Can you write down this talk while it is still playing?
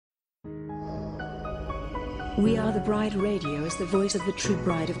We Are the Bride Radio is the voice of the true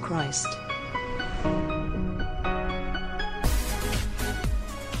bride of Christ.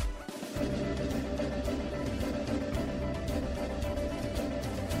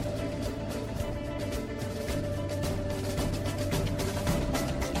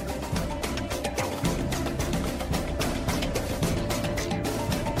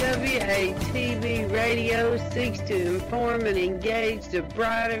 WATB Radio seeks to inform and engage the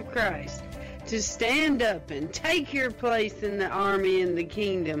bride of Christ to stand up and take your place in the army and the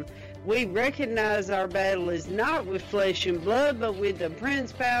kingdom. We recognize our battle is not with flesh and blood, but with the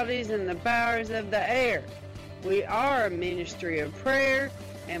principalities and the powers of the air. We are a ministry of prayer,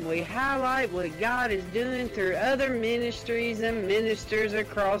 and we highlight what God is doing through other ministries and ministers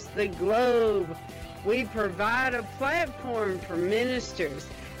across the globe. We provide a platform for ministers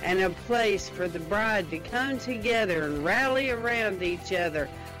and a place for the bride to come together and rally around each other,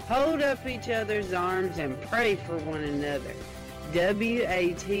 hold up each other's arms, and pray for one another.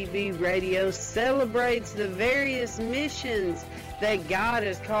 WATB Radio celebrates the various missions that God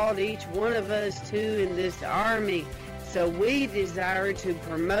has called each one of us to in this army. So we desire to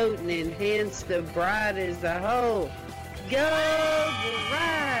promote and enhance the bride as a whole. Go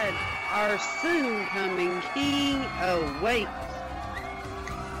bride! Our soon coming King awaits.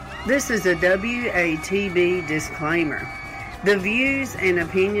 This is a WATB disclaimer. The views and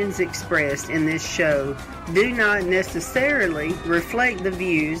opinions expressed in this show do not necessarily reflect the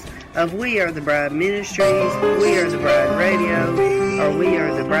views of We Are the Bride Ministries, We Are the Bride Radio, or We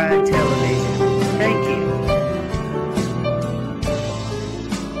Are the Bride Television. Thank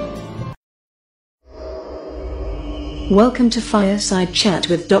you. Welcome to Fireside Chat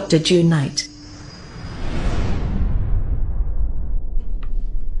with Dr. Jew Knight.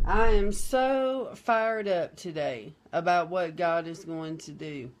 I am so fired up today about what God is going to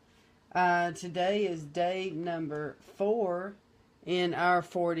do. Today is day number 4 in our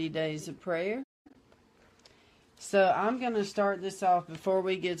 40 days of prayer. So I'm going to start this off before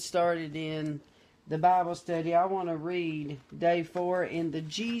we get started in the Bible study. I want to read day 4 in the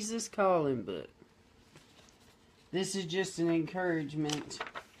Jesus Calling book. This is just an encouragement.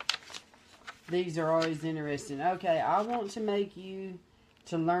 These are always interesting. Okay, I want to make you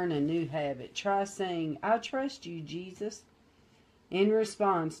to learn a new habit. Try saying, "I trust you, Jesus," in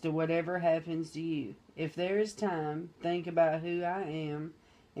response to whatever happens to you. If there is time, think about who I am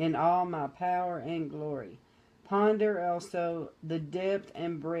in all my power and glory. Ponder also the depth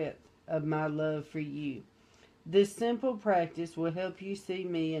and breadth of my love for you. This simple practice will help you see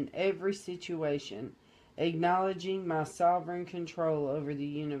me in every situation, acknowledging my sovereign control over the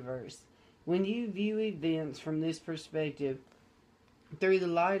universe. When you view events from this perspective, through the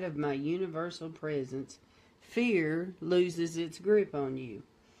light of my universal presence, fear loses its grip on you.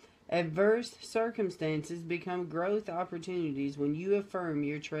 Adverse circumstances become growth opportunities when you affirm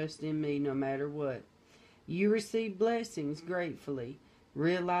your trust in me no matter what. You receive blessings gratefully,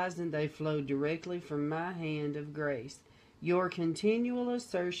 realizing they flow directly from my hand of grace. Your continual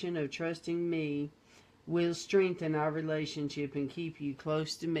assertion of trusting me will strengthen our relationship and keep you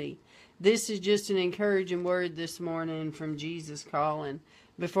close to me. This is just an encouraging word this morning from Jesus Calling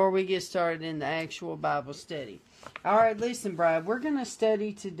before we get started in the actual Bible study. All right, listen, bride, we're going to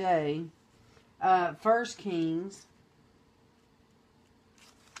study today 1 Kings.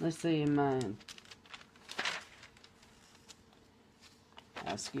 Let's see in mine.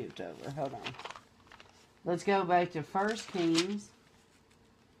 I skipped over. Hold on. Let's go back to 1 Kings.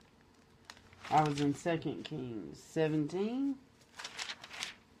 I was in 2 Kings 17.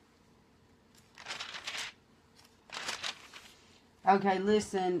 Okay,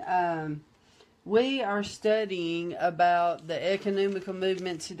 listen, we are studying about the Ecumenical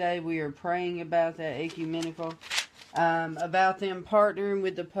Movement today. We are praying about that ecumenical, about them partnering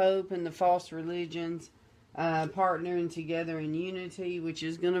with the Pope and the false religions, partnering together in unity, which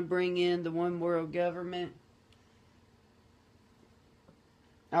is going to bring in the one world government.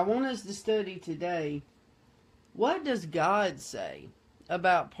 I want us to study today, what does God say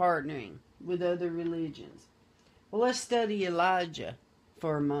about partnering with other religions? Well, let's study Elijah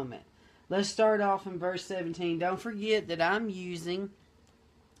for a moment. Let's start off in verse 17. Don't forget that I'm using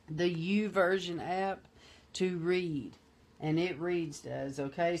the YouVersion app to read, and it reads to us,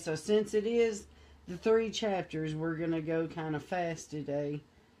 okay? So since it is the 3 chapters, we're going to go kind of fast today.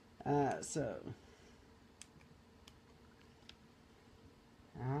 All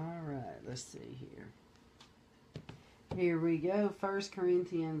right, let's see here. Here we go, 1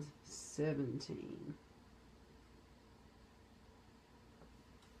 Corinthians 17.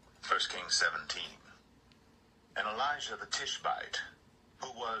 1 Kings 17. And Elijah the Tishbite, who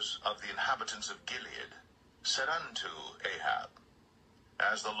was of the inhabitants of Gilead, said unto Ahab,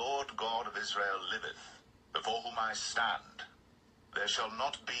 As the Lord God of Israel liveth, before whom I stand, there shall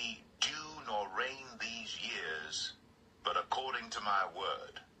not be dew nor rain these years, but according to my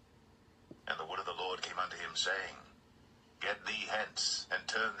word. And the word of the Lord came unto him, saying, Get thee hence, and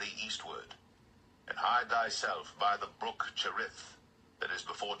turn thee eastward, and hide thyself by the brook Cherith, that is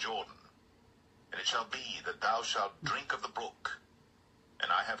before Jordan. And it shall be that thou shalt drink of the brook,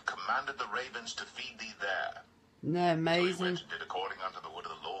 and I have commanded the ravens to feed thee there. Isn't that So he amazing? went and did according unto the word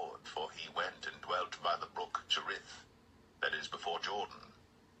of the Lord, for he went and dwelt by the brook Cherith, that is before Jordan.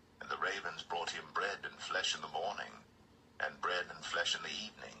 And the ravens brought him bread and flesh in the morning, and bread and flesh in the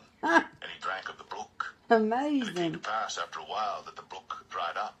evening. And he drank of the brook. And it came to Amazing. pass after a while that the brook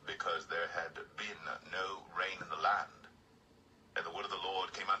dried up, because there had been no rain in the land. And the word of the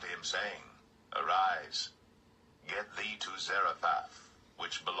Lord came unto him, saying, Arise, get thee to Zarephath,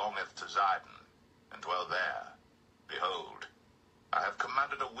 which belongeth to Zidon, and dwell there. Behold, I have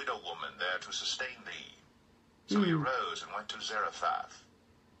commanded a widow woman there to sustain thee. So he arose and went to Zarephath.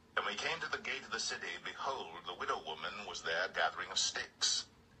 And when he came to the gate of the city, behold, the widow woman was there gathering of sticks.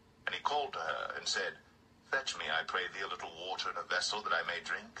 And he called to her, and said, Fetch me, I pray thee, a little water in a vessel, that I may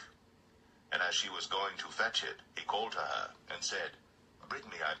drink. And as she was going to fetch it, he called to her, and said, Bring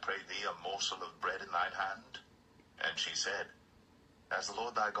me, I pray thee, a morsel of bread in thine hand. And she said, As the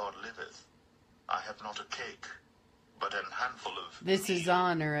Lord thy God liveth, I have not a cake, but an handful of This is meal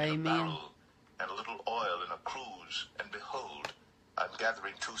honor, in a amen. barrel, and a little oil in a cruse. And behold, I'm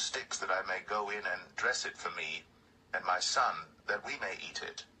gathering 2 sticks, that I may go in and dress it for me and my son, that we may eat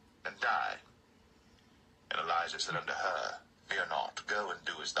it, and die. And Elijah said unto her, Fear not, go and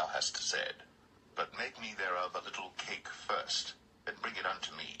do as thou hast said, but make me thereof a little cake first, and bring it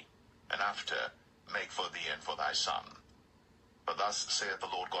unto me, and after make for thee and for thy son. For thus saith the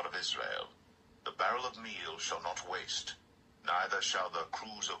Lord God of Israel, The barrel of meal shall not waste, neither shall the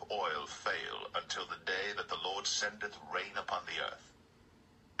cruse of oil fail, until the day that the Lord sendeth rain upon the earth.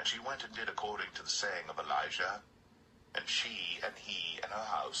 And she went and did according to the saying of Elijah, and she and he and her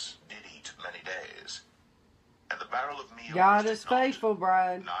house did eat many days. And the barrel of meal God wasted is not, faithful,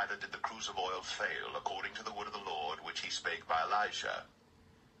 bride. neither did the cruse of oil fail, according to the word of the Lord, which he spake by Elijah.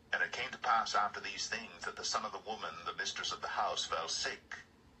 And it came to pass after these things, that the son of the woman, the mistress of the house, fell sick.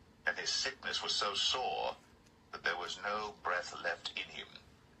 And his sickness was so sore, that there was no breath left in him.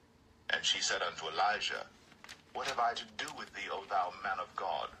 And she said unto Elijah, What have I to do with thee, O thou man of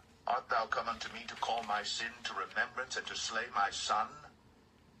God? Art thou come unto me to call my sin to remembrance, and to slay my son?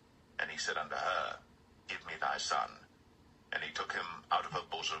 And he said unto her, Give me thy son. And he took him out of her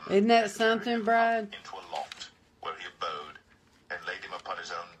bosom. Isn't that and carried something, him up bride? into a loft, where he abode, and laid him upon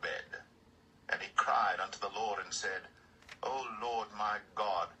his own bed. And he cried unto the Lord, and said, O Lord my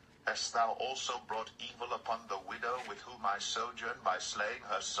God, hast thou also brought evil upon the widow with whom I sojourn, by slaying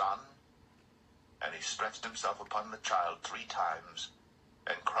her son? And he stretched himself upon the child 3 times,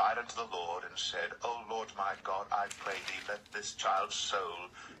 and cried unto the Lord, and said, O Lord my God, I pray thee, let this child's soul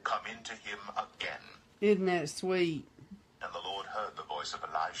come into him again. Isn't that sweet? And the Lord heard the voice of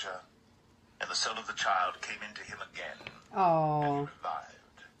Elijah, and the soul of the child came into him again, and he Oh. revived.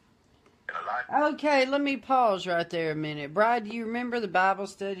 And Elijah Okay, let me pause right there a minute. Bride, do you remember the Bible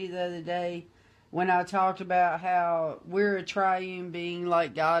study the other day when I talked about how we're a triune being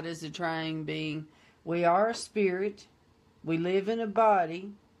like God is a triune being? We are a spirit, we live in a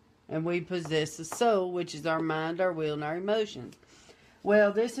body, and we possess a soul, which is our mind, our will, and our emotions.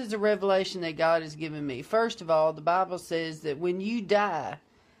 Well, this is a revelation that God has given me. First of all, the Bible says that when you die,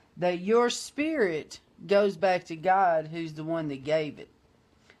 that your spirit goes back to God, who's the one that gave it.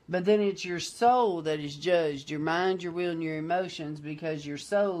 But then it's your soul that is judged, your mind, your will, and your emotions, because your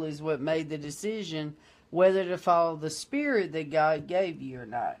soul is what made the decision whether to follow the spirit that God gave you or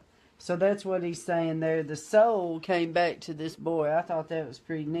not. So that's what he's saying there. The soul came back to this boy. I thought that was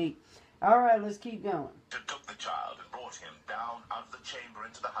pretty neat. All right, let's keep going. took the child, and brought him down out of the chamber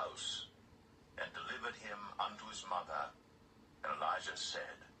into the house, and delivered him unto his mother. And Elijah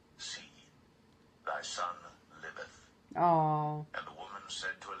said, See, thy son liveth. Oh, And the woman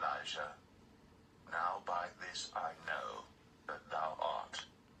said to Elijah, Now by this I know that thou art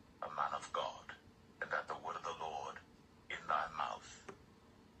a man of God, and that the word of the Lord in thy mouth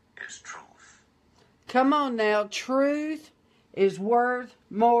is truth. come on now. Truth is worth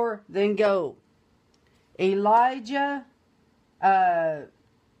more than gold. Elijah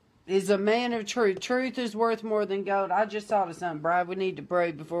is a man of truth. Truth is worth more than gold. I just thought of something, Bride. We need to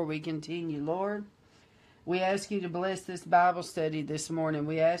pray before we continue. Lord, we ask you to bless this Bible study this morning.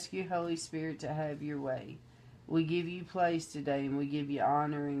 We ask you, Holy Spirit, to have your way. We give you place today, and we give you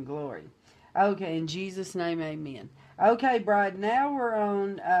honor and glory. Okay, in Jesus' name, amen. Okay, Bride, now we're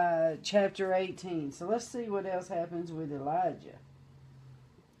on chapter 18. So let's see what else happens with Elijah.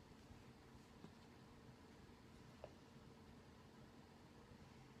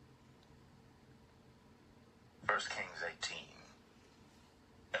 1 Kings 18.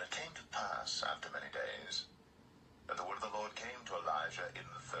 And it came to pass after many days that the word of the Lord came to Elijah in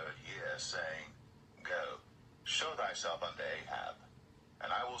the 3rd year, saying, Go, show thyself unto Ahab, and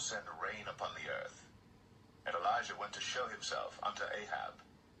I will send rain upon the earth. And Elijah went to show himself unto Ahab.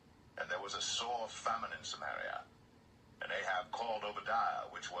 And there was a sore famine in Samaria. And Ahab called Obadiah,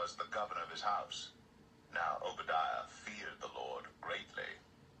 which was the governor of his house. Now Obadiah feared the Lord greatly.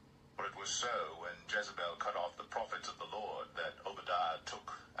 For it was so, when Jezebel cut off the prophets of the Lord, that Obadiah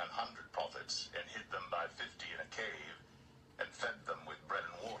took 100 prophets, and hid them by 50 in a cave, and fed them with bread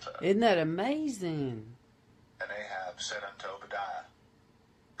and water. Isn't that amazing? And Ahab said unto Obadiah,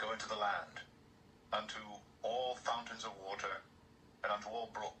 Go into the land, unto all fountains of water, and unto all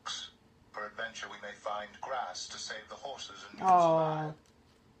brooks. Peradventure we may find grass to save the horses and mules alive,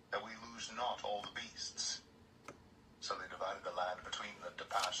 that we lose not all the beasts. So they divided the land between them to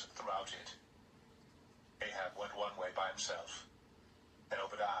pass throughout it. Ahab went one way by himself, and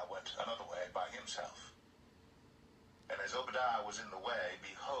Obadiah went another way by himself. And as Obadiah was in the way,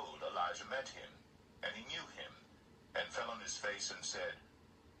 behold, Elijah met him, and he knew him, and fell on his face and said,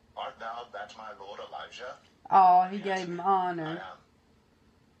 Art thou that my lord Elijah? Oh, he gave him honor. I am.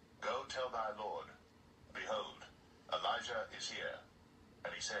 Go tell thy lord, behold, Elijah is here.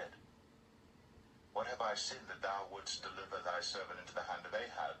 And he said, What have I sinned that thou wouldst deliver thy servant into the hand of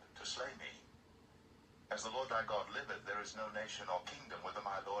Ahab to slay me? As the Lord thy God liveth, there is no nation or kingdom whither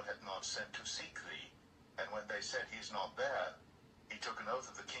my Lord hath not sent to seek thee. And when they said, He is not there, he took an oath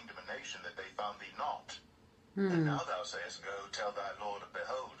of the kingdom and nation that they found thee not. And now thou sayest, Go tell thy Lord,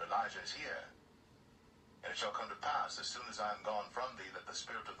 behold, Elijah is here. And it shall come to pass, as soon as I am gone from thee, that the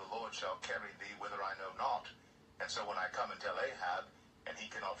Spirit of the Lord shall carry thee whither I know not. And so when I come and tell Ahab, and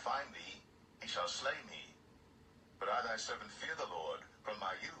he cannot find thee, he shall slay me. But I thy servant fear the Lord from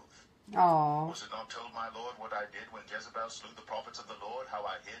my youth. Oh. Was it not told my Lord what I did when Jezebel slew the prophets of the Lord, how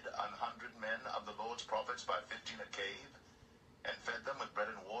I hid 100 men of the Lord's prophets by 50 in a cave, and fed them with bread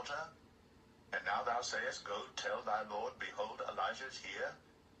and water? And now thou sayest, Go tell thy Lord, behold, Elijah is here,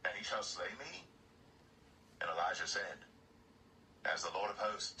 and he shall slay me? And Elijah said, As the Lord of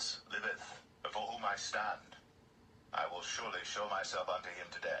hosts liveth, before whom I stand, I will surely show myself unto him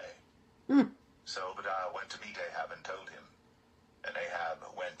today. So Obadiah went to meet Ahab and told him. And Ahab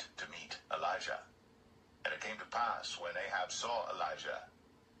went to meet Elijah. And it came to pass, when Ahab saw Elijah,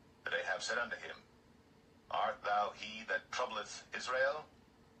 that Ahab said unto him, Art thou he that troubleth Israel?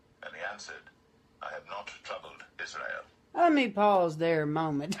 And he answered, I have not troubled Israel. Let me pause there a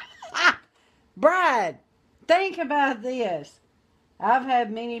moment. Bride, think about this. I've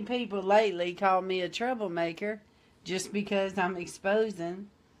had many people lately call me a troublemaker just because I'm exposing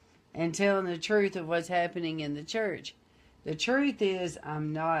and telling the truth of what's happening in the church. The truth is,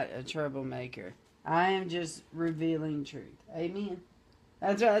 I'm not a troublemaker. I am just revealing truth. Amen.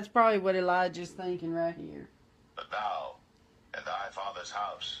 That's probably what Elijah's thinking right here. But thou and thy father's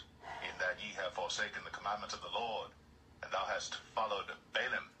house, in that ye have forsaken the commandments of the Lord, and thou hast followed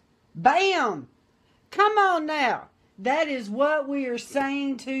Balaam. Bam! Come on now. That is what we are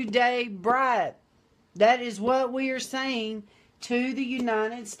saying today, Bride. That is what we are saying to the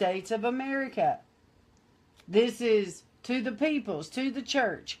United States of America. This is to the peoples, to the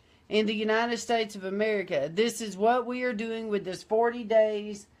church in the United States of America. This is what we are doing with this 40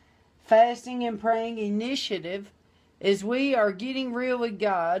 days fasting and praying initiative. Is we are getting real with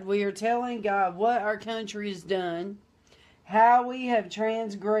God. We are telling God what our country has done, how we have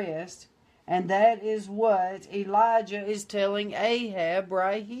transgressed, and that is what Elijah is telling Ahab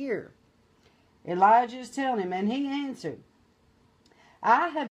right here. Elijah is telling him, and he answered, I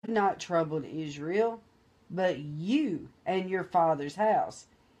have not troubled Israel, but you and your father's house,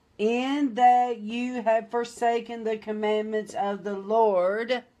 in that you have forsaken the commandments of the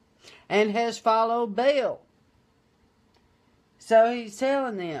Lord, and has followed Baal. So he's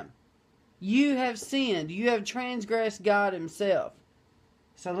telling them, you have sinned, you have transgressed God himself.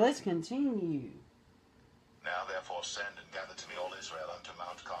 So let's continue. Now therefore send and gather to me all Israel unto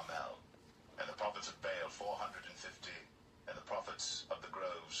Mount Carmel, and the prophets of Baal 450, and the prophets of the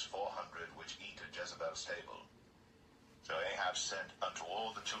groves 400, which eat at Jezebel's table. So Ahab sent unto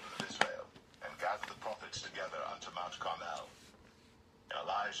all the children of Israel, and gathered the prophets together unto Mount Carmel. And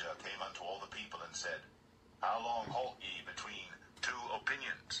Elijah came unto all the people and said, How long halt ye between two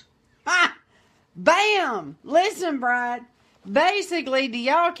opinions? Ha! Bam! Listen, Bride. Basically, do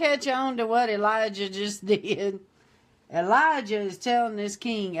y'all catch on to what Elijah just did? Elijah is telling this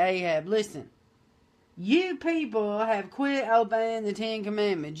king Ahab, listen, you people have quit obeying the 10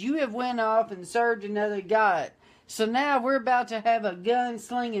 Commandments. You have went off and served another god. So now we're about to have a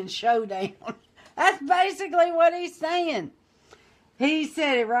gunslinging showdown. That's basically what he's saying. He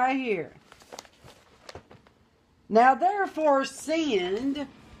said it right here. Now therefore send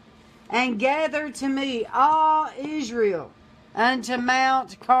and gather to me all Israel unto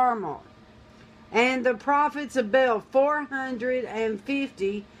Mount Carmel, and the prophets of Baal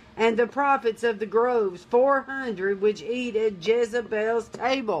 450, and the prophets of the groves 400, which eat at Jezebel's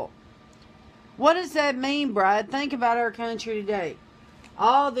table. What does that mean, Bride? Think about our country today.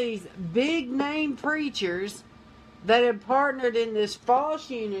 All these big name preachers that have partnered in this false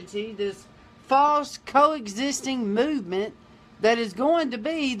unity, this false coexisting movement that is going to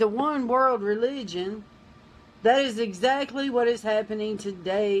be the one world religion. That is exactly what is happening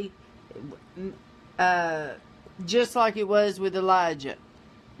today, just like it was with Elijah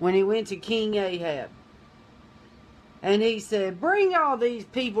when he went to King Ahab. And he said, bring all these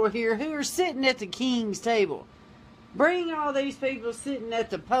people here who are sitting at the king's table. Bring all these people sitting at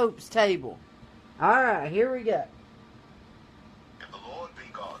the Pope's table. All right, here we go. If the Lord be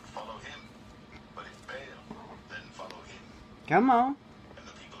God, follow him. But if Baal, then follow him. Come on. And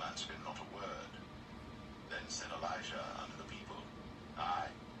the people answered him not a word. Then said Elijah unto the people, I,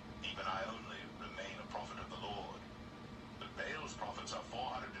 even I only, remain a prophet of the Lord. But Baal's prophets are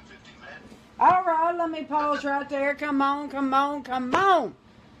 450 men. All right, let me pause right there. Come on, come on, come on.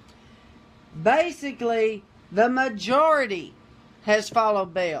 Basically, the majority has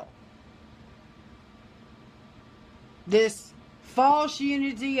followed Baal. This false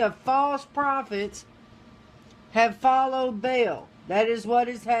unity of false prophets have followed Baal. That is what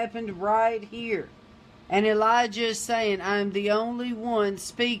has happened right here. And Elijah is saying, I'm the only one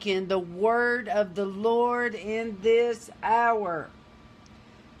speaking the word of the Lord in this hour.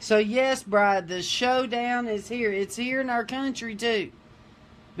 So yes, Bride, the showdown is here. It's here in our country too.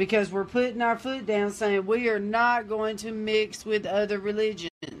 Because we're putting our foot down saying we are not going to mix with other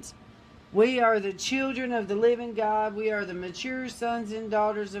religions. We are the children of the living God. We are the mature sons and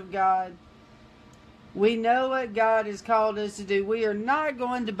daughters of God. We know what God has called us to do. We are not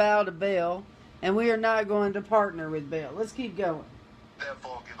going to bow to Baal, and we are not going to partner with Baal. Let's keep going.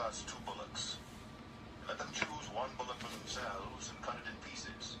 Therefore give us 2 bullocks. Let them choose one bullock for themselves, and cut it in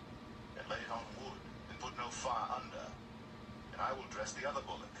pieces, and lay it on wood, and put no fire under. And I will dress the other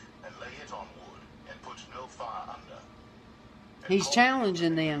bullock, and lay it on wood, and put no fire under. And He's call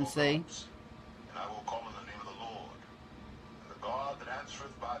challenging on the name them, of see? gods, and I will call on the name of the Lord. And the God that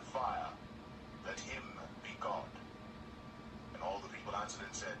answereth by fire, let him be God. And all the people answered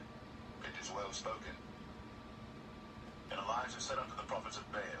and said, It is well spoken. And Elijah said unto the prophets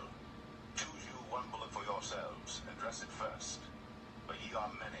of Baal, Choose you one bullock for yourselves, and dress it first, for ye are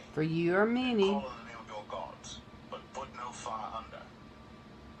many. For you are many. Call on the name of your gods, but put no fire under.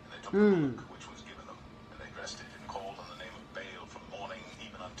 And they took the bullock which was given them, and they dressed it, and called on the name of Baal from morning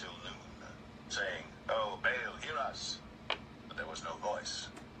even until noon, saying, O Baal, hear us. But there was no voice,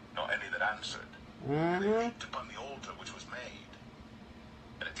 nor any that answered. And they leaped upon the altar which was made.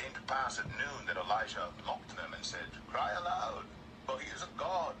 And it came to pass at noon that Elijah mocked them and said, Cry aloud, for he is a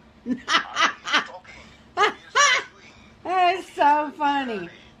god. He is talking, for he is doing. That's so funny.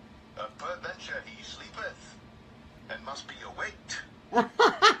 Peradventure he sleepeth, and must be awaked.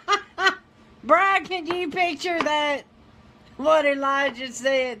 Brad, can you picture that? What Elijah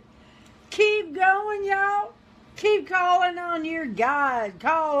said. Keep going, y'all. Keep calling on your God.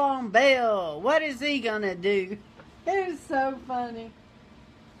 Call on Baal. What is he going to do? It was so funny.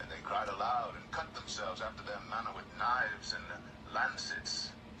 And they cried aloud and cut themselves after their manner with knives and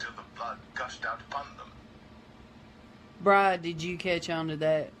lancets, till the blood gushed out upon them. Bride, did you catch on to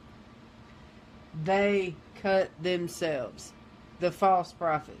that? They cut themselves. The false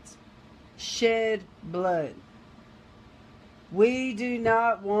prophets. Shed blood. We do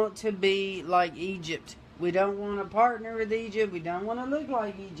not want to be like Egypt. We don't want to partner with Egypt. We don't want to look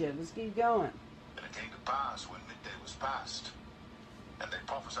like Egypt. Let's keep going. And it came to pass when midday was past, and they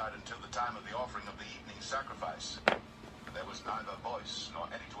prophesied until the time of the offering of the evening sacrifice. And there was neither voice, nor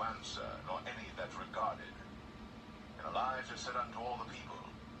any to answer, nor any that regarded. And Elijah said unto all the people,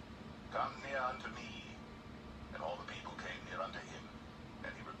 Come near unto me. And all the people came near unto him.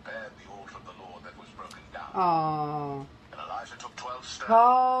 And he repaired the altar of the Lord that was broken down. Aww. And Elijah took 12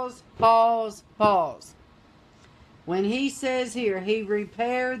 stones. Pause. When he says here, he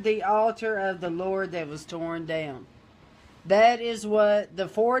repaired the altar of the Lord that was torn down. That is what the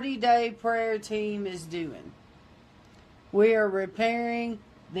 40-day prayer team is doing. We are repairing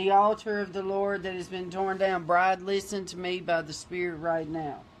the altar of the Lord that has been torn down. Bride, listen to me by the Spirit right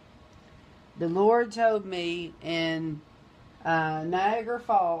now. The Lord told me in Niagara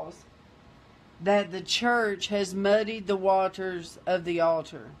Falls that the church has muddied the waters of the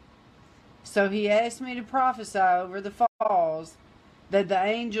altar. So he asked me to prophesy over the falls that the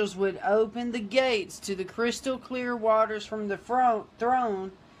angels would open the gates to the crystal clear waters from the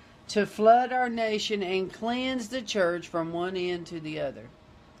throne to flood our nation and cleanse the church from one end to the other.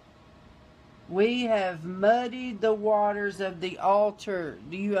 We have muddied the waters of the altar.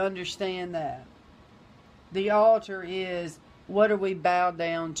 Do you understand that? The altar is, what are we bowed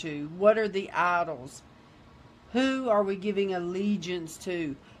down to? What are the idols? Who are we giving allegiance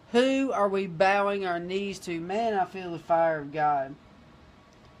to? Who are we bowing our knees to? Man, I feel the fire of God.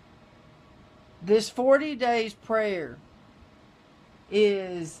 This 40 days prayer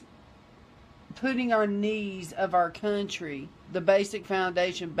is putting our needs of our country, the basic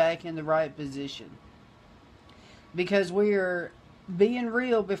foundation, back in the right position. Because we are being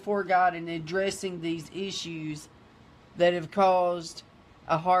real before God and addressing these issues that have caused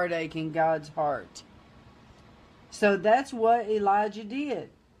a heartache in God's heart. So that's what Elijah did.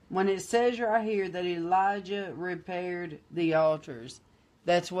 When it says right here that Elijah repaired the altars,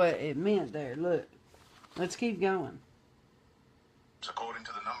 that's what it meant there. Look, let's keep going. According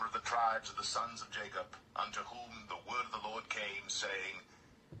to the number of the tribes of the sons of Jacob, unto whom the word of the Lord came, saying,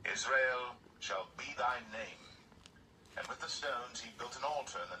 Israel shall be thy name. And with the stones he built an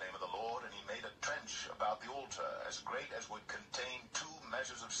altar in the name of the Lord, and he made a trench about the altar, as great as would contain 2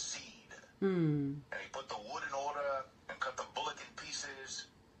 measures of seed. And he put the wood in order, and cut the bullock in pieces,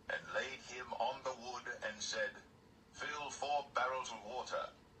 and laid him on the wood, and said, Fill 4 barrels of water,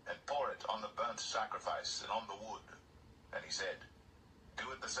 and pour it on the burnt sacrifice and on the wood. And he said,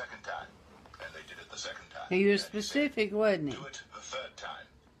 Do it the second time. And they did it the second time. He was specific, wasn't he? Do it the third time.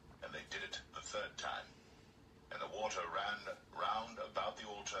 And they did it the third time. And the water ran round about the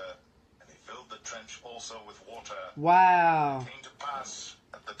altar, and he filled the trench also with water. Wow. It came to pass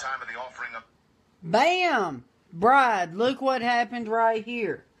at the time of the offering of... Bam! Bride, look what happened right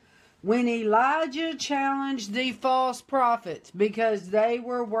here. When Elijah challenged the false prophets because they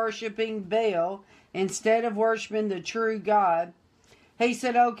were worshiping Baal instead of worshiping the true God, he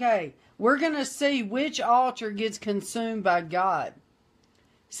said, okay, we're going to see which altar gets consumed by God.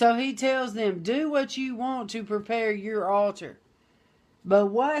 So he tells them, do what you want to prepare your altar. But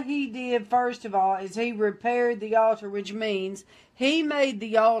what he did, first of all, is he repaired the altar, which means he made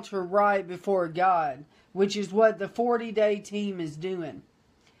the altar right before God, which is what the 40-day team is doing.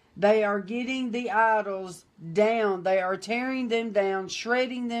 They are getting the idols down. They are tearing them down,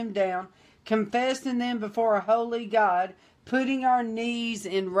 shredding them down, confessing them before a holy God, putting our knees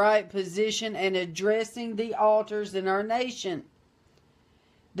in right position, and addressing the altars in our nation.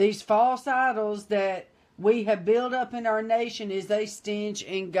 These false idols that we have built up in our nation is a stench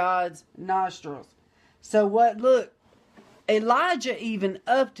in God's nostrils. So look, Elijah even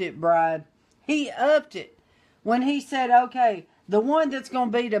upped it, bride. He upped it. When he said, okay, the one that's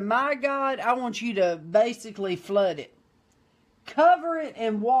going to be to my God, I want you to basically flood it. Cover it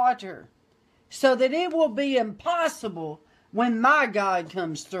in water so that it will be impossible when my God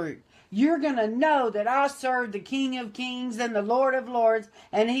comes through. You're going to know that I serve the King of Kings and the Lord of Lords,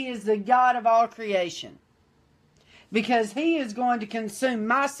 and he is the God of all creation. Because he is going to consume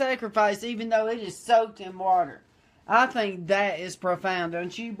my sacrifice even though it is soaked in water. I think that is profound,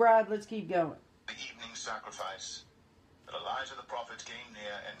 don't you, bride? Let's keep going. The evening sacrifice. But Elijah the prophet came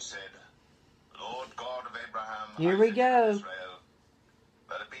near and said, Lord God of Abraham, here we go. Israel,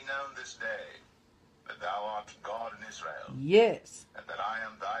 let it be known this day that thou art God in Israel. Yes. And that I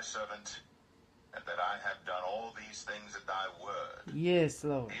am thy servant, and that I have done all these things at thy word. Yes,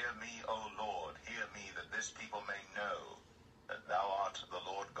 Lord. Hear me, O Lord, hear me, that this people may know that thou art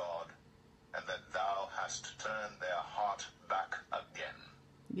the Lord God, and that thou hast turned their heart back again.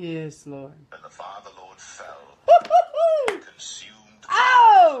 Yes, Lord. And the Father, Lord, fell and consumed the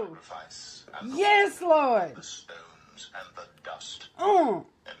sacrifice, and yes, Lord. The stones and the dust, and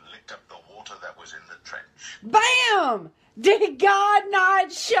licked up the water that was in the trench. Bam! Did God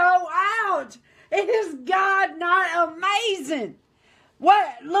not show out? Is God not amazing?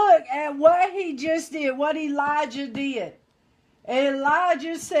 Look at what he just did, what Elijah did.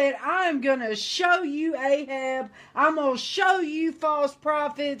 Elijah said, I'm going to show you, Ahab, I'm going to show you false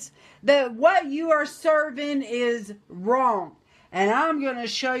prophets, that what you are serving is wrong. And I'm going to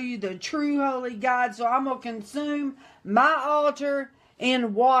show you the true holy God, so I'm going to consume my altar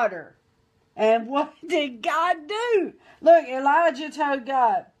in water. And what did God do? Look, Elijah told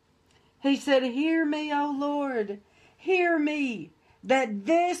God, he said, hear me, O Lord. hear me, that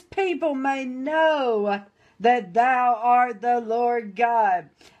this people may know that thou art the Lord God,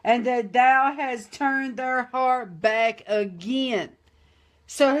 and that thou hast turned their heart back again.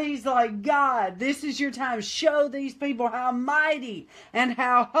 So he's like, God, this is your time. Show these people how mighty and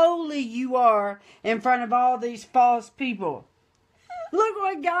how holy you are in front of all these false people. Look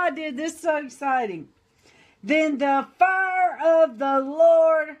what God did. This is so exciting. Then the fire of the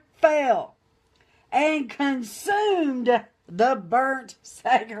Lord fell and consumed the burnt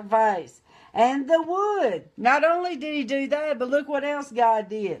sacrifice and the wood. Not only did he do that, but look what else God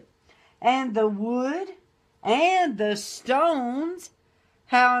did. And the wood and the stones.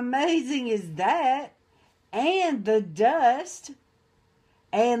 How amazing is that? And the dust.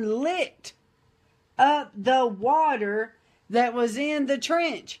 And licked up the water that was in the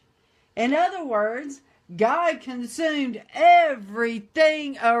trench. In other words, God consumed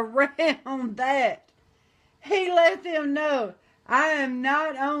everything around that. He let them know, I am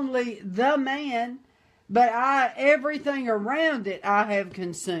not only the man, but everything around it I have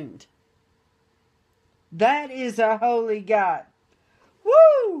consumed. That is a holy God.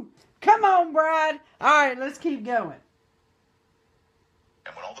 Woo! Come on, bride. All right, let's keep going.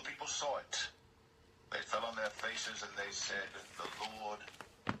 And when all the people saw it, they fell on their faces and they said, the Lord,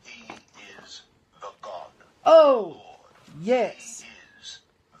 he is the God. Oh, Lord, yes. he is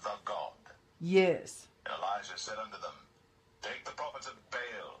the God. Yes. And Elijah said unto them, take the prophets of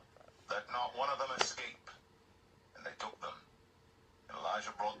Baal, let not one of them escape. And they took them. And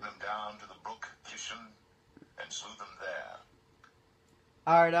Elijah brought them down to the brook Kishon and slew them there.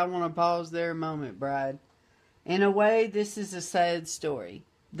 All right, I want to pause there a moment, bride. In a way, this is a sad story,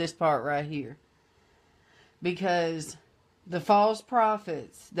 this part right here. Because the false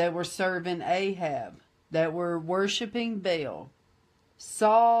prophets that were serving Ahab, that were worshiping Baal,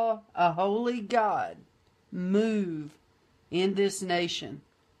 saw a holy God move in this nation,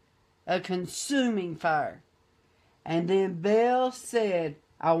 a consuming fire. And then Baal said,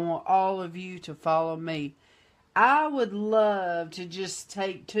 I want all of you to follow me. I would love to just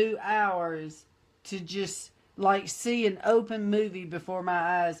take 2 hours to just like see an open movie before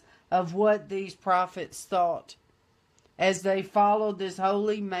my eyes of what these prophets thought as they followed this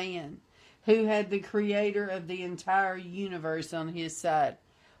holy man who had the creator of the entire universe on his side.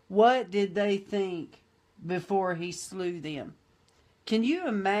 What did they think before he slew them? Can you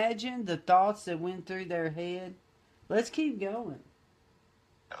imagine the thoughts that went through their head? Let's keep going.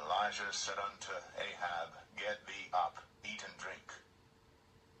 And Elijah said unto Ahab, get thee up, eat and drink,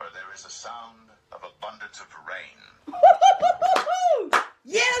 for there is a sound of abundance of rain.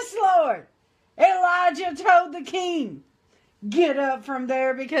 Yes, Lord! Elijah told the king, get up from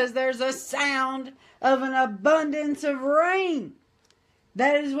there because there's a sound of an abundance of rain.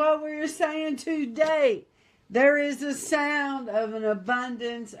 That is what we're saying today. There is a sound of an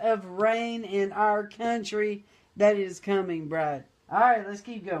abundance of rain in our country that is coming, bride. All right, let's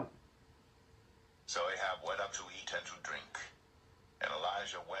keep going. So Ahab went up to eat and to drink. And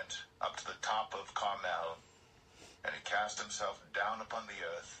Elijah went up to the top of Carmel, and he cast himself down upon the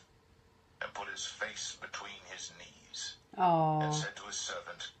earth, and put his face between his knees, and said to his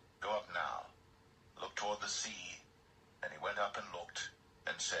servant, go up now, look toward the sea. And he went up and looked,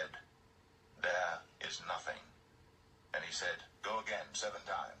 and said, there is nothing. And he said, go again 7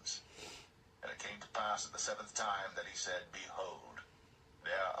 times. And it came to pass at the 7th time that he said, behold,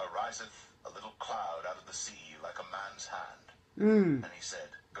 there ariseth a little cloud out of the sea like a man's hand. And he said,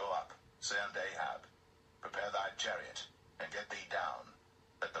 go up, say unto Ahab, prepare thy chariot, and get thee down,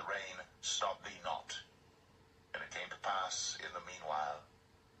 that the rain stop thee not. And it came to pass in the meanwhile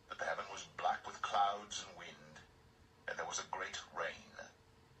that the heaven was black with clouds and wind, and there was a great rain.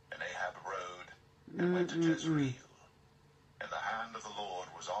 And Ahab rode and went to Jezreel. And the hand of the Lord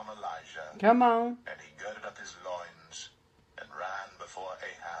was on Elijah. Come on. And he girded up his loins and ran before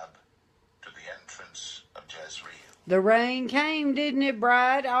Ahab to the entrance of Jezreel. The rain came, didn't it,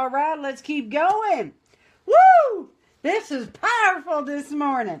 bride? All right, let's keep going. Woo! This is powerful this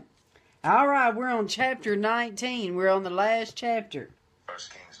morning. All right, we're on chapter 19. We're on the last chapter. 1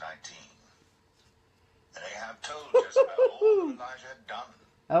 Kings 19. And Ahab told Jezebel all that Elijah had done.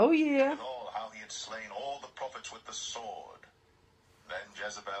 Oh, yeah. And all how he had slain all the prophets with the sword. Then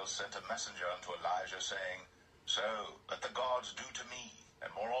Jezebel sent a messenger unto Elijah, saying, so let the gods do to me,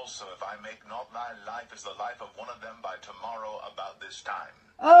 and more also, if I make not thy life as the life of one of them by tomorrow about this time.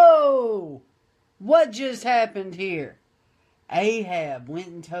 Oh, what just happened here? Ahab went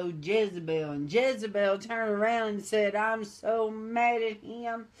and told Jezebel, and Jezebel turned around and said, I'm so mad at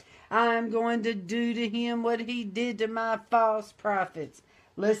him. I'm going to do to him what he did to my false prophets.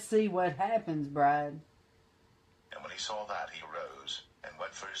 Let's see what happens, bride. And when when he saw that, he arose, and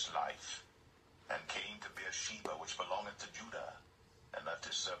went for his life, and came to Beersheba, which belongeth to Judah, and left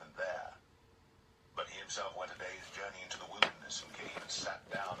his servant there. But he himself went a day's journey into the wilderness, and came and sat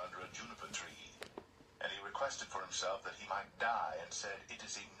down under a juniper tree. And he requested for himself that he might die, and said, It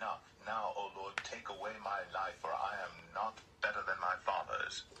is enough. Now, O Lord, take away my life, for I am not better than my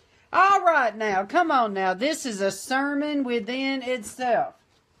fathers. All right now, come on now. This is a sermon within itself.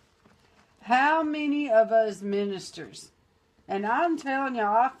 How many of us ministers, and I'm telling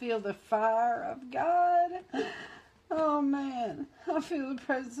y'all, I feel the fire of God. Oh man, I feel the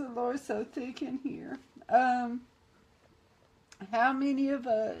presence of the Lord so thick in here. How many of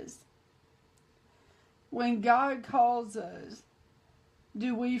us, when God calls us,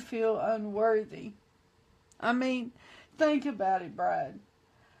 do we feel unworthy? I mean, think about it, Brad.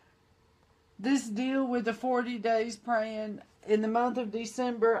 This deal with the 40 days praying in the month of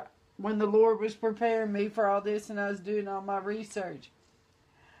December, when the Lord was preparing me for all this and I was doing all my research,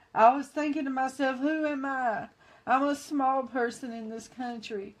 I was thinking to myself, who am I? I'm a small person in this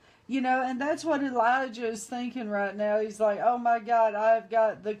country. You know, and that's what Elijah is thinking right now. He's like, oh my God, I've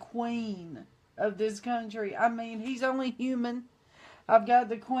got the queen of this country. I mean, he's only human. I've got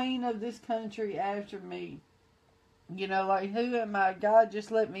the queen of this country after me. You know, like, who am I? God,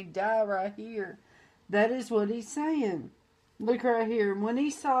 just let me die right here. That is what he's saying. Look right here. When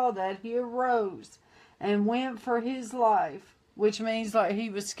he saw that, he arose and went for his life, which means like he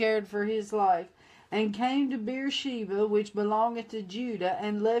was scared for his life, and came to Beersheba, which belongeth to Judah,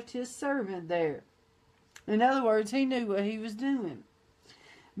 and left his servant there. In other words, he knew what he was doing.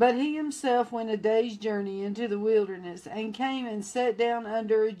 But he himself went a day's journey into the wilderness, and came and sat down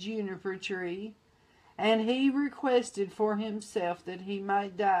under a juniper tree, and he requested for himself that he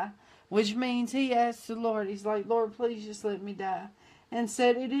might die, which means he asked the Lord, he's like, Lord, please just let me die, and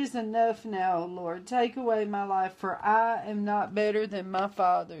said, It is enough now, O Lord, take away my life, for I am not better than my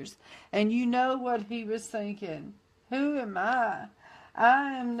fathers. And you know what he was thinking. Who am I?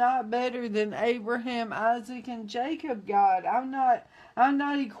 I am not better than Abraham, Isaac, and Jacob, God. I'm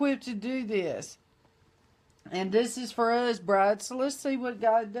not equipped to do this. And this is for us, bride. So let's see what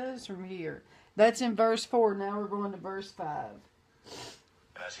God does from here. That's in verse 4. Now we're going to verse 5.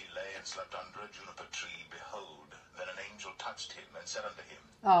 And as he lay and slept under a juniper tree, behold, then an angel touched him and said unto him,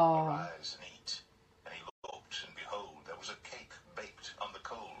 Arise and eat. And he looked, and behold, there was a cake baked on the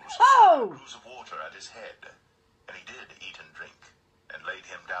coals, and a cruse of water at his head. And he did eat and drink, and laid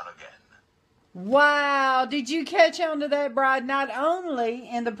him down again. Wow, did you catch on to that, bride? Not only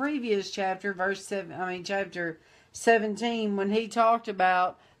in the previous chapter, chapter 17, when he talked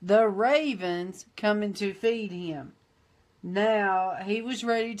about the ravens coming to feed him. Now, he was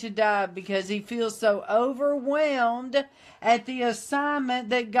ready to die because he feels so overwhelmed at the assignment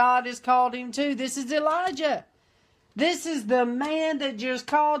that God has called him to. This is Elijah. This is the man that just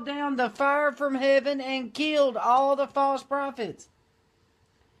called down the fire from heaven and killed all the false prophets.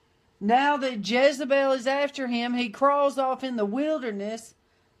 Now that Jezebel is after him, he crawls off in the wilderness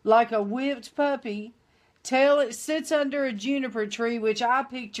like a whipped puppy till it sits under a juniper tree, which I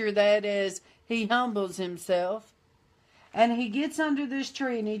picture that as he humbles himself. And he gets under this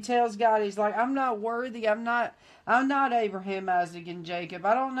tree and he tells God, he's like, I'm not worthy. I'm not Abraham, Isaac, and Jacob.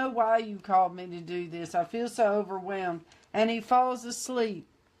 I don't know why you called me to do this. I feel so overwhelmed. And he falls asleep,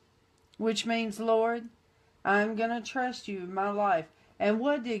 which means, Lord, I'm going to trust you with my life. And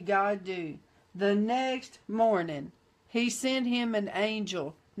what did God do? The next morning, he sent him an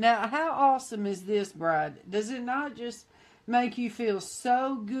angel. Now, how awesome is this, bride? Does it not just make you feel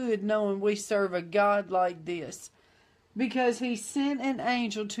so good knowing we serve a God like this? Because he sent an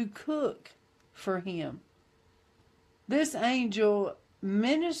angel to cook for him. This angel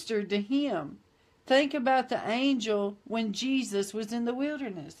ministered to him. Think about the angel when Jesus was in the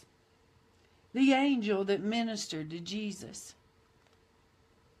wilderness. The angel that ministered to Jesus.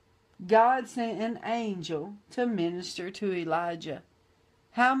 God sent an angel to minister to Elijah.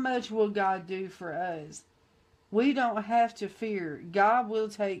 How much will God do for us? We don't have to fear. God will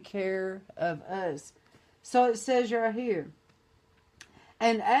take care of us. So it says right here,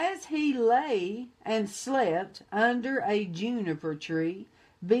 and as he lay and slept under a juniper tree,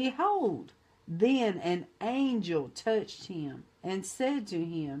 behold, then an angel touched him and said to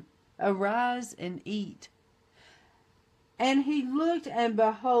him, Arise and eat. And he looked, and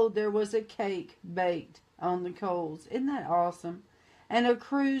behold, there was a cake baked on the coals. Isn't that awesome? And a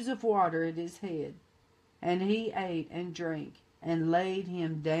cruse of water at his head. And he ate and drank and laid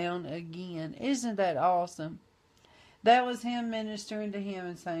him down again. Isn't that awesome? That was him ministering to him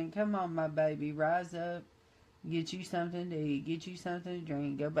and saying, Come on, my baby, rise up. Get you something to eat. Get you something to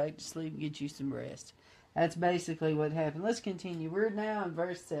drink. Go back to sleep. Get you some rest. That's basically what happened. Let's continue. We're now in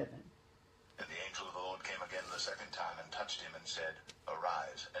verse 7. And the angel of the Lord came again the second time and touched him and said,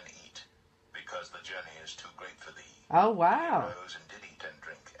 Arise and eat, because the journey is too great for thee. Oh, And wow. he arose and did eat and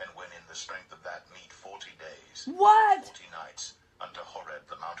drink, and went in the strength of that meat 40 days, What? 40 nights, unto Horeb,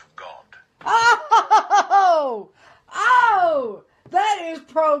 the mount of God. Oh! Oh! That is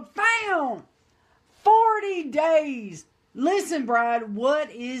profound! 40 days. Listen, bride, what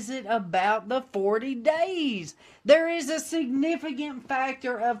is it about the 40 days? There is a significant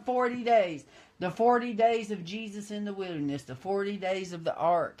factor of 40 days. The 40 days of Jesus in the wilderness, the 40 days of the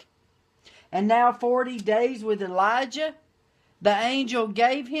ark. And now 40 days with Elijah. The angel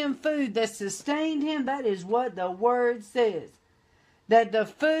gave him food that sustained him. That is what the word says. That the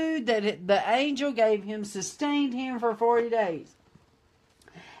food that the angel gave him sustained him for 40 days.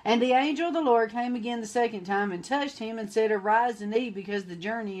 And the angel of the Lord came again the second time and touched him and said, Arise and eat, because the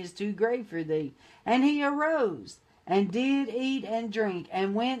journey is too great for thee. And he arose and did eat and drink,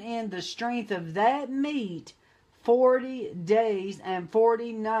 and went in the strength of that meat 40 days and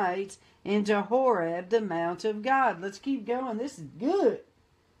 40 nights into Horeb, the mount of God. Let's keep going. This is good.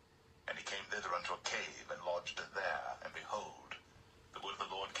 And he came thither unto a cave, and lodged there. And behold, the word of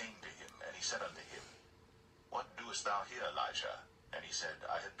the Lord came to him, and he said unto him, What doest thou here, Elijah? And he said,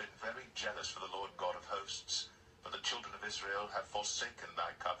 I have been very jealous for the Lord God of hosts, for the children of Israel have forsaken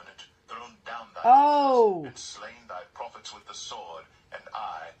thy covenant, thrown down thy altars, and slain thy prophets with the sword, and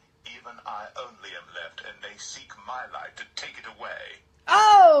I, even I only am left, and they seek my life to take it away.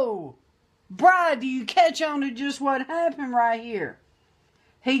 Oh! Bride, do you catch on to just what happened right here?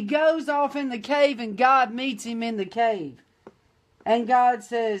 He goes off in the cave, and God meets him in the cave. And God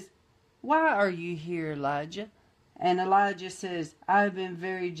says, Why are you here, Elijah? And Elijah says, I have been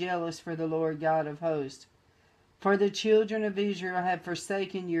very jealous for the Lord God of hosts. For the children of Israel have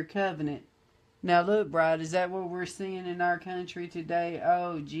forsaken your covenant. Now look, bride, is that what we're seeing in our country today?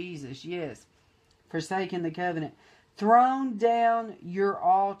 Oh, Jesus, yes. Forsaken the covenant. Thrown down your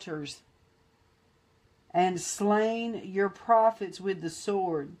altars, and slain your prophets with the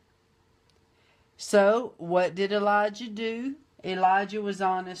sword. So, what did Elijah do? Elijah was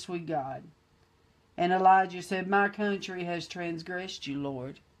honest with God. And Elijah said, My country has transgressed you,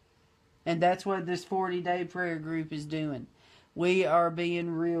 Lord. And that's what this 40-day prayer group is doing. We are being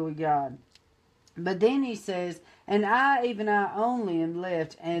real with God. But then he says, And I, even I only am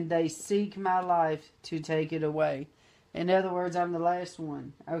left, and they seek my life to take it away. In other words, I'm the last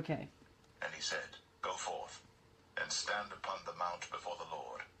one. Okay. And he said, Go forth, and stand upon the mount before the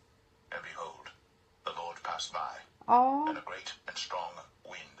Lord. And behold, the Lord passed by, and a great and strong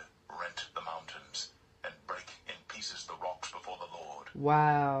wind rent the mountains, and brake in pieces the rocks before the Lord.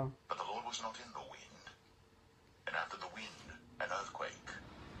 Wow. But the Lord was not in the wind. And after the wind, an earthquake.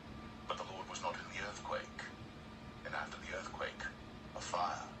 But the Lord was not in the earthquake. And after the earthquake, a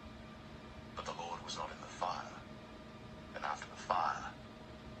fire. But the Lord was not in the fire. And after the fire,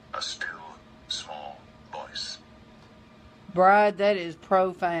 a still small voice. Bride, that is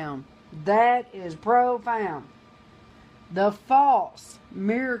profound. That is profound. The false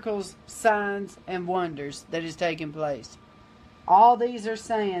miracles, signs, and wonders that is taking place. All these are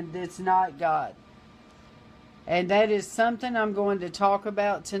saying that's not God. And that is something I'm going to talk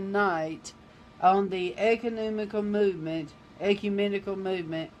about tonight on the Ecumenical Movement. Ecumenical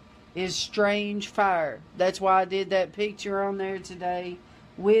Movement is strange fire. That's why I did that picture on there today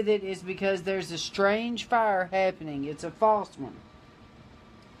with it, is because there's a strange fire happening. It's a false one.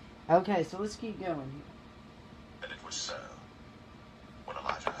 Okay, so let's keep going. And it was so, when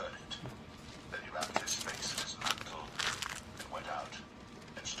Elijah heard it, that he wrapped his face in his mantle, and went out,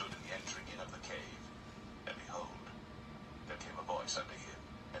 and stood in the entering in of the cave. And behold, there came a voice unto him,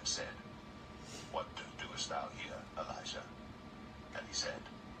 and said, What doest thou here, Elijah? And he said,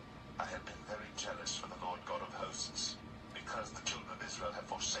 I have been very jealous for the Lord God of hosts, because the children of Israel have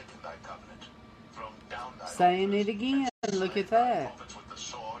forsaken thy covenant, thrown down thy Saying altars, it again. and Look slain at thy that. prophets with the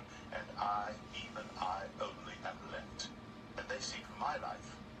sword, and I, even I only am left. And they seek my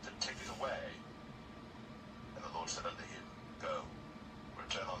life to take it away. And the Lord said unto him, Go,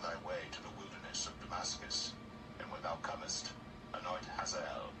 return on thy way to the wilderness of Damascus, and when thou comest, anoint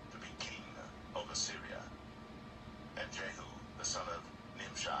Hazael to be king over Syria. And Jehu, the son of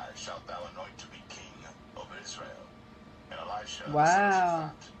Nimshi, shalt thou anoint to be king over Israel. And Elisha, the son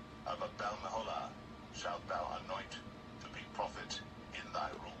of Shaphat, of Abel-Meholah, shalt thou anoint to be prophet in thy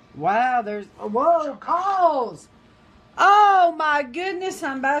room. Wow, there's... Whoa, pause! Oh my goodness,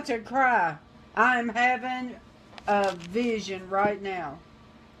 I'm about to cry. I'm having a vision right now.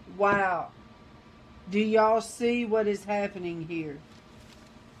 Wow. Do y'all see what is happening here?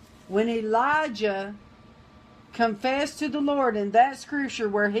 When Elijah confessed to the Lord in that scripture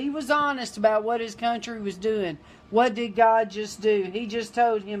where he was honest about what his country was doing. What did God just do? He just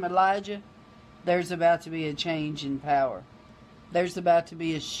told him, Elijah, there's about to be a change in power. There's about to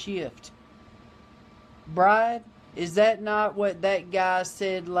be a shift. Bride, is that not what that guy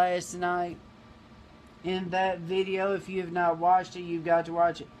said last night in that video? If you have not watched it, you've got to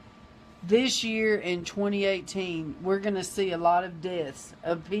watch it. This year in 2018, we're going to see a lot of deaths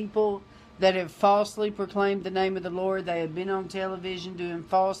of people that have falsely proclaimed the name of the Lord. They have been on television doing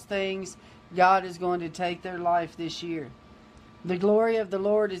false things. God is going to take their life this year. The glory of the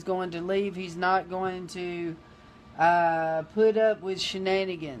Lord is going to leave. He's not going to put up with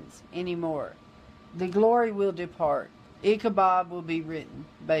shenanigans anymore. The glory will depart. Ichabod will be written,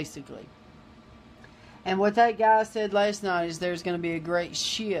 basically. And what that guy said last night is there's going to be a great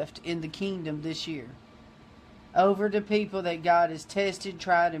shift in the kingdom this year. Over to people that God has tested,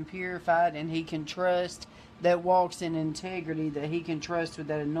 tried, and purified, and he can trust, that walks in integrity, that he can trust with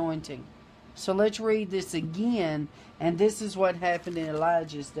that anointing. So let's read this again, and this is what happened in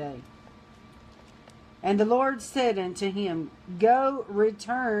Elijah's day. And the Lord said unto him, Go,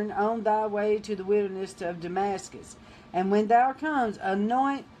 return on thy way to the wilderness of Damascus, and when thou comes,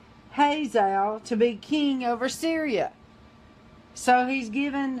 anoint Hazael to be king over Syria. So he's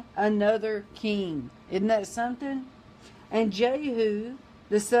given another king. Isn't that something? And Jehu,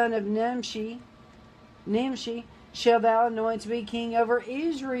 the son of Nimshi, shall thou anoint to be king over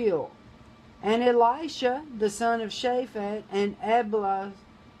Israel. And Elisha, the son of Shaphat, and Abelaz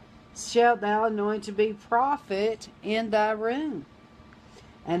shalt thou anoint to be prophet in thy room.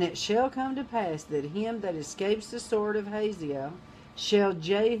 And it shall come to pass that him that escapes the sword of Hazael shall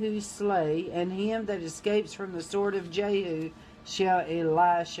Jehu slay, and him that escapes from the sword of Jehu shall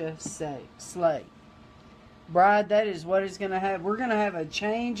Elisha slay. Bride, that is what is going to happen. We're going to have a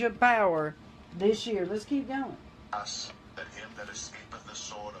change of power this year. Let's keep going. Us, that him that escapeth the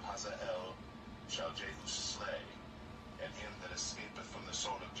sword of Hazael shall Jehu slay, and him that escapeth from the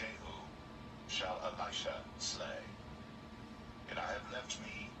sword of Jehu shall Elisha slay. And I have left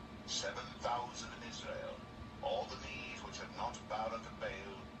me 7,000 in Israel, all the knees which have not bowed unto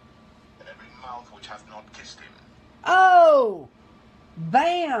Baal, and every mouth which hath not kissed him. Oh!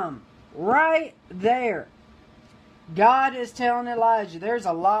 Bam! Right there. God is telling Elijah, there's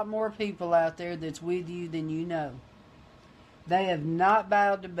a lot more people out there that's with you than you know. They have not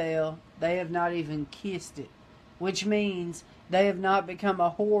bowed to Baal. They have not even kissed it. Which means they have not become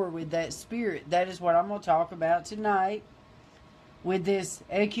a whore with that spirit. That is what I'm going to talk about tonight. With this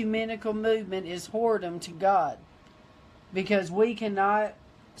ecumenical movement is whoredom to God. Because we cannot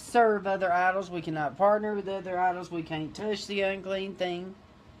serve other idols. We cannot partner with other idols. We can't touch the unclean thing.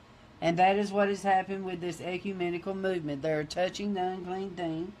 And that is what has happened with this ecumenical movement. They're touching the unclean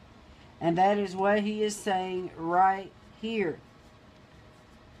thing. And that is what he is saying right here.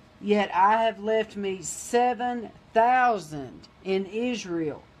 Yet I have left me 7,000 in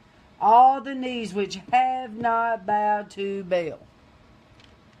Israel, all the knees which have not bowed to Baal.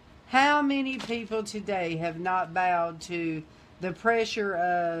 How many people today have not bowed to the pressure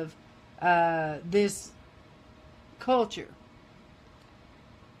of this culture?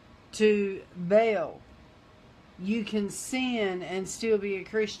 To Baal. You can sin and still be a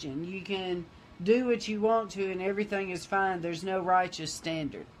Christian. You can do what you want to and everything is fine. There's no righteous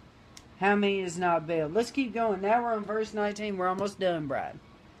standard. How many is not Baal? Let's keep going. Now we're on verse 19. We're almost done, bride.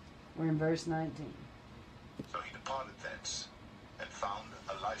 We're in verse 19. So he departed thence, and found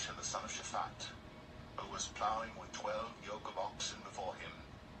Elisha the son of Shaphat, who was plowing with 12 yoke of oxen before him,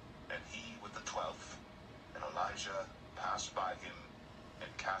 and he with the 12th. And Elijah passed by him,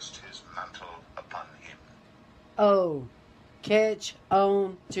 and cast his mantle upon him. Oh, catch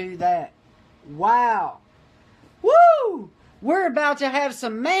on to that. Wow. Woo! We're about to have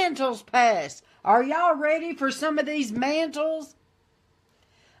some mantles passed. Are y'all ready for some of these mantles?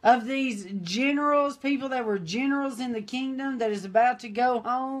 Of these generals, people that were generals in the kingdom that is about to go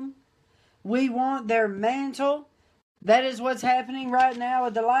home? We want their mantle. That is what's happening right now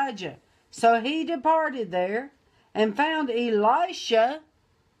with Elijah. So he departed there and found Elisha,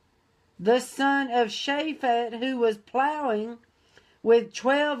 the son of Shaphat, who was plowing with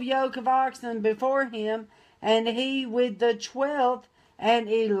 12 yoke of oxen before him, and he with the 12th, and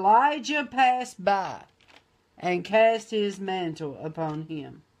Elijah passed by and cast his mantle upon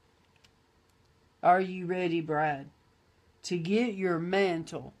him. Are you ready, bride, to get your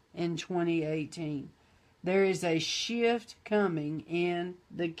mantle in 2018? There is a shift coming in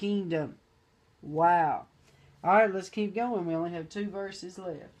the kingdom. Wow. All right, let's keep going. We only have 2 verses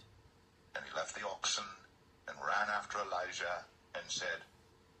left. And he left the oxen, and ran after Elijah, and said,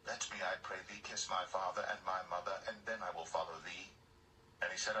 Let me, I pray thee, kiss my father and my mother, and then I will follow thee.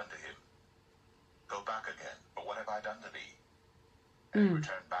 And he said unto him, Go back again, for what have I done to thee? And he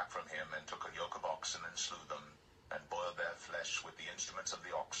returned back from him, and took a yoke of oxen, and slew them, and boiled their flesh with the instruments of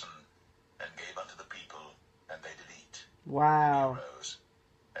the oxen, and gave unto the people, and they did eat. Wow. And he arose,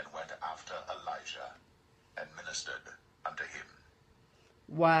 and went after Elijah, and ministered unto him.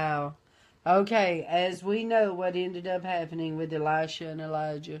 Wow. Okay, as we know, what ended up happening with Elisha and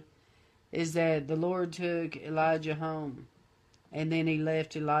Elijah is that the Lord took Elijah home, and then he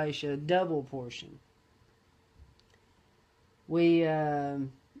left Elisha a double portion. We've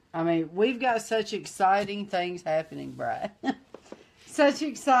got such exciting things happening, Brad. Such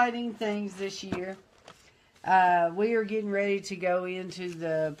exciting things this year. We are getting ready to go into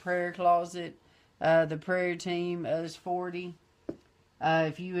the prayer closet. The prayer team, us 40.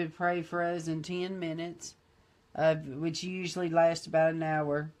 If you would pray for us in 10 minutes, which usually lasts about an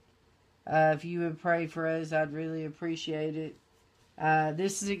hour. If you would pray for us, I'd really appreciate it.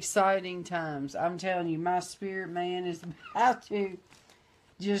 This is exciting times. I'm telling you, my spirit man is about to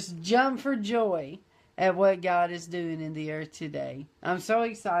just jump for joy at what God is doing in the earth today. I'm so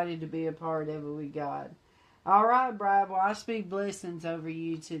excited to be a part of it with God. All right, Brad. Well, I speak blessings over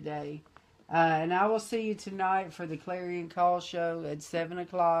you today. And I will see you tonight for the Clarion Call show at 7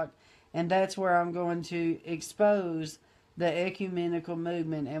 o'clock. And that's where I'm going to expose the Ecumenical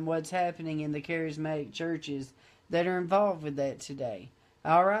Movement and what's happening in the charismatic churches that are involved with that today.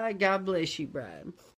 All right. God bless you, Brad.